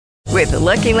With the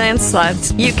Lucky Land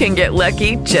Slots, you can get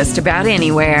lucky just about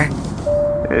anywhere.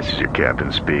 This is your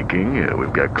captain speaking.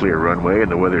 We've got clear runway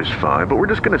and the weather's fine, but we're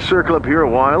just going to circle up here a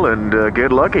while and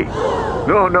get lucky.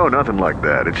 No, nothing like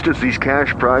that. It's just these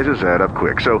cash prizes add up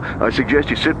quick. So I suggest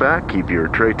you sit back, keep your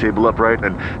tray table upright,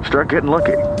 and start getting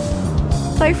lucky.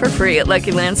 Play for free at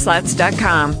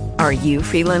LuckyLandSlots.com. Are you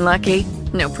feeling lucky?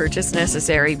 No purchase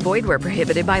necessary. Void where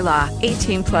prohibited by law.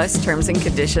 18 plus terms and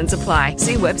conditions apply.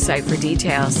 See website for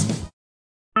details.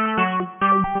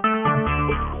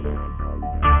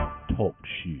 Talk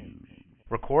shoes.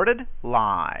 Recorded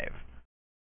live.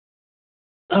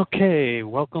 Okay,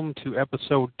 welcome to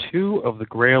episode 2 of the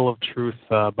Grail of Truth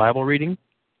Bible reading.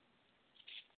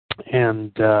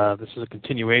 And this is a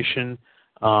continuation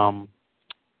of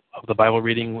the Bible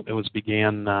reading that was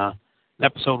began in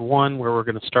episode 1, where we're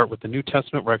going to start with the New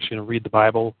Testament. We're actually going to read the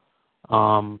Bible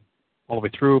all the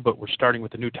way through, but we're starting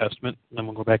with the New Testament, and then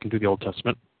we'll go back and do the Old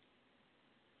Testament.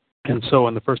 And so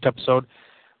in the first episode,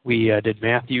 we did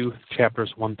Matthew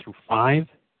chapters 1 through 5,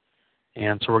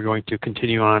 and so we're going to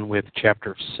continue on with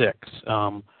chapter 6.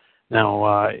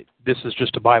 Now, this is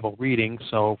just a Bible reading,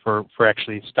 so for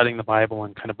actually studying the Bible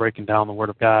and kind of breaking down the Word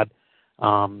of God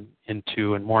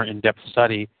into a more in-depth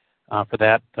study, for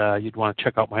that, you'd want to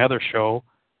check out my other show,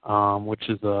 which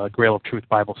is the Grail of Truth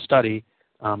Bible Study.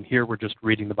 Here we're just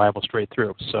reading the Bible straight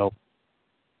through. So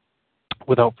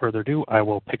without further ado, I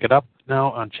will pick it up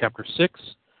now on chapter 6.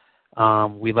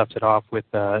 We left it off with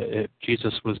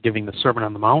Jesus was giving the Sermon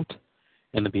on the Mount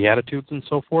and the Beatitudes and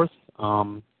so forth.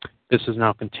 This is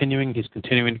now continuing. He's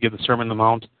continuing to give the Sermon on the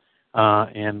Mount,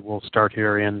 and we'll start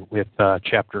here with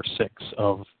chapter 6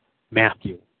 of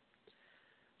Matthew.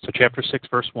 So chapter 6,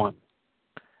 verse 1.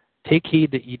 Take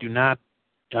heed that ye do not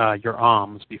your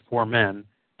alms before men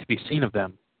to be seen of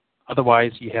them.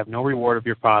 Otherwise ye have no reward of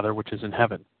your Father which is in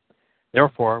heaven.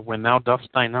 Therefore, when thou dost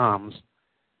thine alms,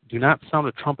 do not sound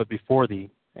a trumpet before thee,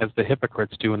 as the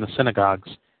hypocrites do in the synagogues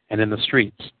and in the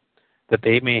streets, that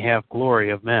they may have glory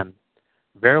of men.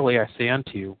 Verily I say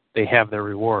unto you, they have their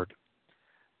reward.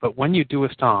 But when you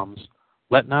doest alms,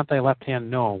 let not thy left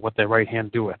hand know what thy right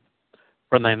hand doeth.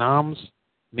 For thine alms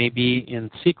may be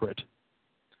in secret,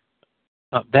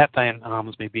 that thine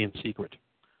alms may be in secret.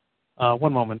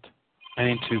 One moment. I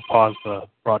need to pause the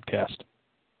broadcast.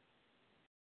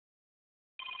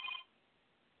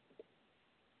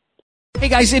 Hey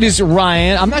guys, it is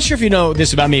Ryan. I'm not sure if you know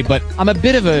this about me, but I'm a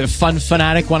bit of a fun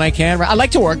fanatic when I can. I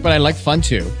like to work, but I like fun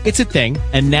too. It's a thing.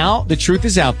 And now the truth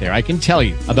is out there. I can tell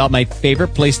you about my favorite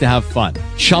place to have fun.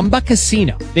 Chumba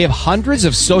Casino. They have hundreds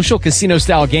of social casino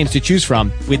style games to choose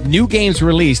from with new games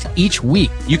released each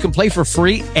week. You can play for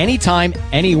free anytime,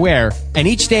 anywhere. And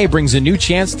each day brings a new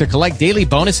chance to collect daily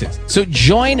bonuses. So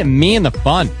join me in the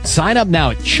fun. Sign up now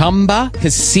at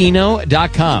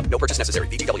ChumbaCasino.com. No purchase necessary.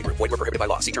 VGW Group. Void where prohibited by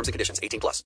law. See terms and conditions. 18+.